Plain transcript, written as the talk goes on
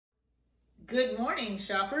Good morning,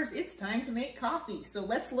 shoppers. It's time to make coffee. So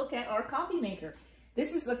let's look at our coffee maker.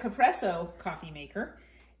 This is the Capresso coffee maker,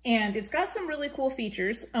 and it's got some really cool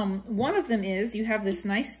features. One of them is you have this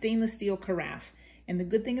nice stainless steel carafe. And the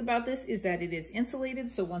good thing about this is that it is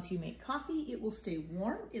insulated, so once you make coffee, it will stay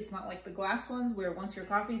warm. It's not like the glass ones where once your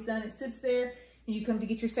coffee's done, it sits there, and you come to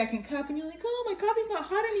get your second cup, and you're like, oh, my coffee's not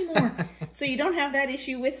hot anymore. So you don't have that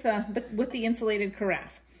issue with the insulated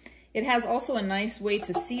carafe. It has also a nice way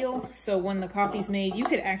to seal, so when the coffee's made, you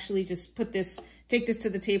could actually just take this to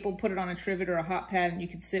the table, put it on a trivet or a hot pad, and you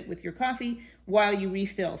could sit with your coffee while you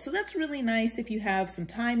refill. So that's really nice if you have some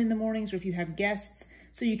time in the mornings or if you have guests,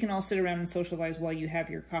 so you can all sit around and socialize while you have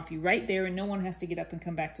your coffee right there and no one has to get up and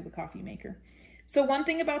come back to the coffee maker. So one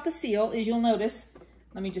thing about the seal is you'll notice,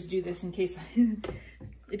 let me just do this in case,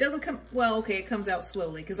 it doesn't come, well, okay, it comes out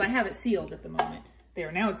slowly because I have it sealed at the moment. There,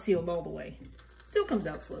 now it's sealed all the way. Still comes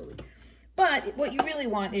out slowly. But what you really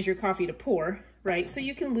want is your coffee to pour, right? So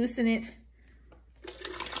you can loosen it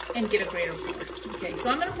and get a greater pour. Okay,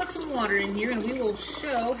 so I'm gonna put some water in here and we will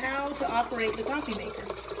show how to operate the coffee maker.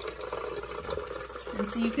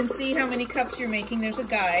 And so you can see how many cups you're making. There's a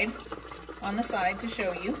guide on the side to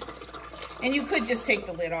show you. And you could just take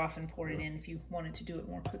the lid off and pour it in if you wanted to do it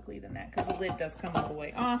more quickly than that, because the lid does come all the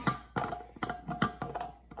way off.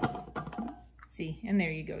 See, and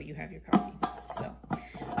there you go, you have your coffee. So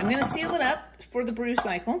I'm gonna seal it up for the brew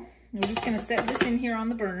cycle. We're just gonna set this in here on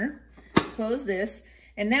the burner, close this,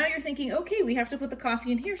 and now you're thinking, okay, we have to put the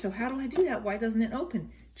coffee in here, so how do I do that? Why doesn't it open?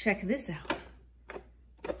 Check this out.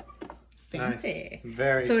 Fancy. Nice.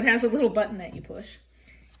 Very. So it has a little button that you push.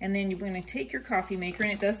 And then you're gonna take your coffee maker,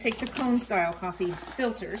 and it does take the cone style coffee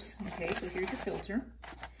filters. Okay, so here's your filter.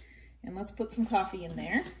 And let's put some coffee in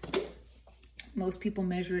there. Most people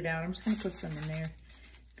measure it out. I'm just gonna put some in there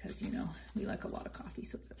because, you know, we like a lot of coffee,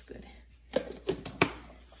 so that's good.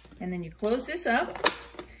 And then you close this up.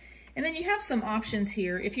 And then you have some options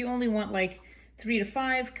here. If you only want like 3 to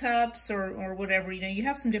 5 cups or whatever, you know, you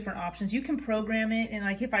have some different options. You can program it, and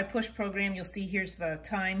like if I push program, you'll see here's the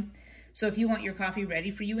time. So if you want your coffee ready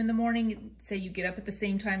for you in the morning, say you get up at the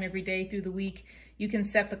same time every day through the week, you can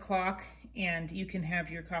set the clock and you can have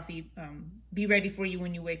your coffee be ready for you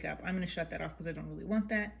when you wake up. I'm gonna shut that off because I don't really want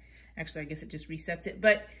that. Actually, I guess it just resets it,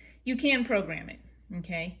 but you can program it,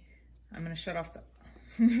 okay? I'm gonna shut off the...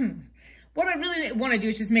 What I really want to do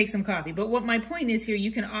is just make some coffee, but what my point is here,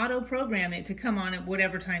 you can auto-program it to come on at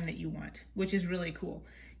whatever time that you want, which is really cool.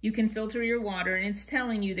 You can filter your water, and it's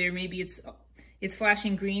telling you there, maybe it's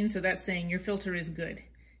flashing green, so that's saying your filter is good.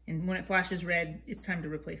 And when it flashes red, it's time to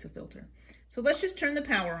replace a filter. So let's just turn the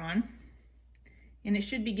power on, and it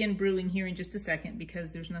should begin brewing here in just a second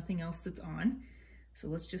because there's nothing else that's on. So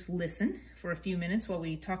let's just listen for a few minutes while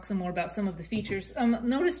we talk some more about some of the features.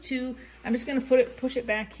 Notice too, I'm just gonna push it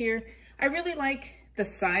back here. I really like the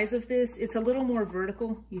size of this. It's a little more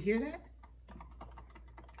vertical. You hear that?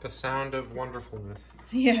 The sound of wonderfulness.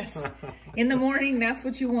 Yes. In the morning, that's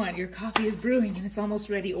what you want. Your coffee is brewing and it's almost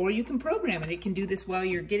ready. Or you can program it. It can do this while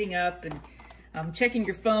you're getting up and checking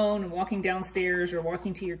your phone and walking downstairs or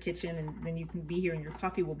walking to your kitchen, and then you can be here and your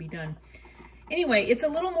coffee will be done. Anyway, it's a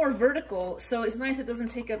little more vertical, so it's nice. It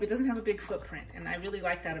doesn't have a big footprint, and I really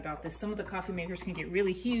like that about this. Some of the coffee makers can get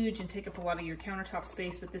really huge and take up a lot of your countertop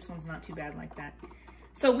space, but this one's not too bad like that.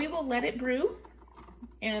 So we will let it brew,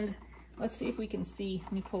 and let's see if we can see.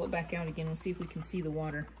 Let me pull it back out again. We'll see if we can see the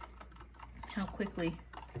water. How quickly.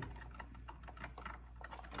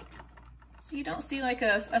 So you don't see like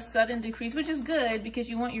a sudden decrease, which is good because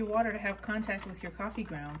you want your water to have contact with your coffee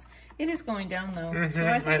grounds. It is going down though, so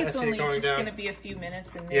I think it's only just going to be a few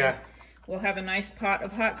minutes, and then we'll have a nice pot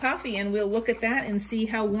of hot coffee, and we'll look at that and see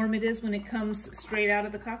how warm it is when it comes straight out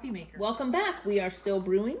of the coffee maker. Welcome back. We are still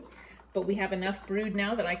brewing, but we have enough brewed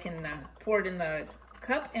now that I can pour it in the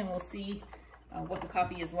cup, and we'll see what the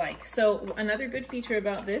coffee is like. So another good feature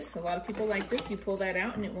about this, a lot of people like this, you pull that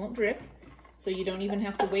out and it won't drip. So you don't even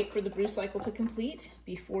have to wait for the brew cycle to complete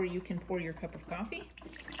before you can pour your cup of coffee.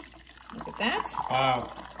 Look at that.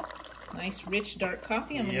 Wow. Nice, rich, dark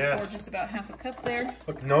coffee. I'm gonna pour just about half a cup there.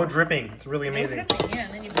 Look, no dripping. It's really amazing. No dripping, yeah,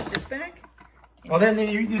 and then you put this back. Well, then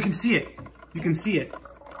you can see it. You can see it.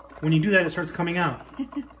 When you do that, it starts coming out.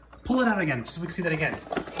 Pull it out again, just so we can see that again.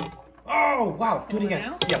 Oh, wow, do it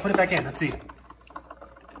again. Yeah, put it back in, let's see.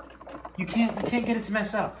 You can't get it to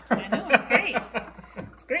mess up. I know, it's great.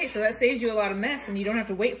 It's great, so that saves you a lot of mess, and you don't have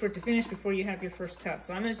to wait for it to finish before you have your first cup.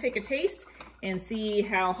 So I'm gonna take a taste and see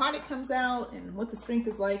how hot it comes out and what the strength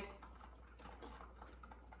is like.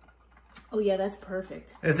 Oh yeah, that's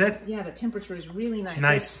perfect. Is it? Yeah, the temperature is really nice.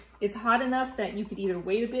 Nice. It's hot enough that you could either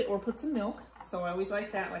wait a bit or put some milk. So I always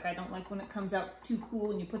like that. Like I don't like when it comes out too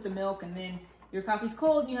cool and you put the milk and then your coffee's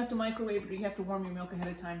cold and you have to microwave it or you have to warm your milk ahead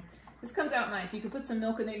of time. This comes out nice. You can put some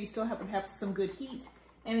milk in there. You still happen to have some good heat.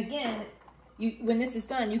 And again, when this is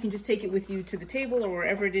done, you can just take it with you to the table or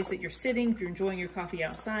wherever it is that you're sitting if you're enjoying your coffee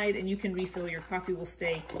outside, and you can refill. Your coffee will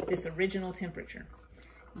stay this original temperature.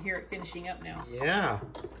 You hear it finishing up now. Yeah.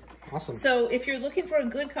 Awesome. So if you're looking for a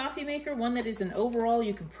good coffee maker, one that is an overall,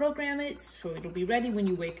 you can program it so it'll be ready when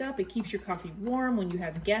you wake up. It keeps your coffee warm when you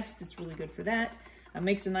have guests. It's really good for that. It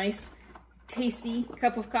makes a nice, tasty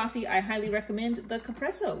cup of coffee. I highly recommend the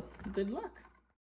Capresso. Good luck.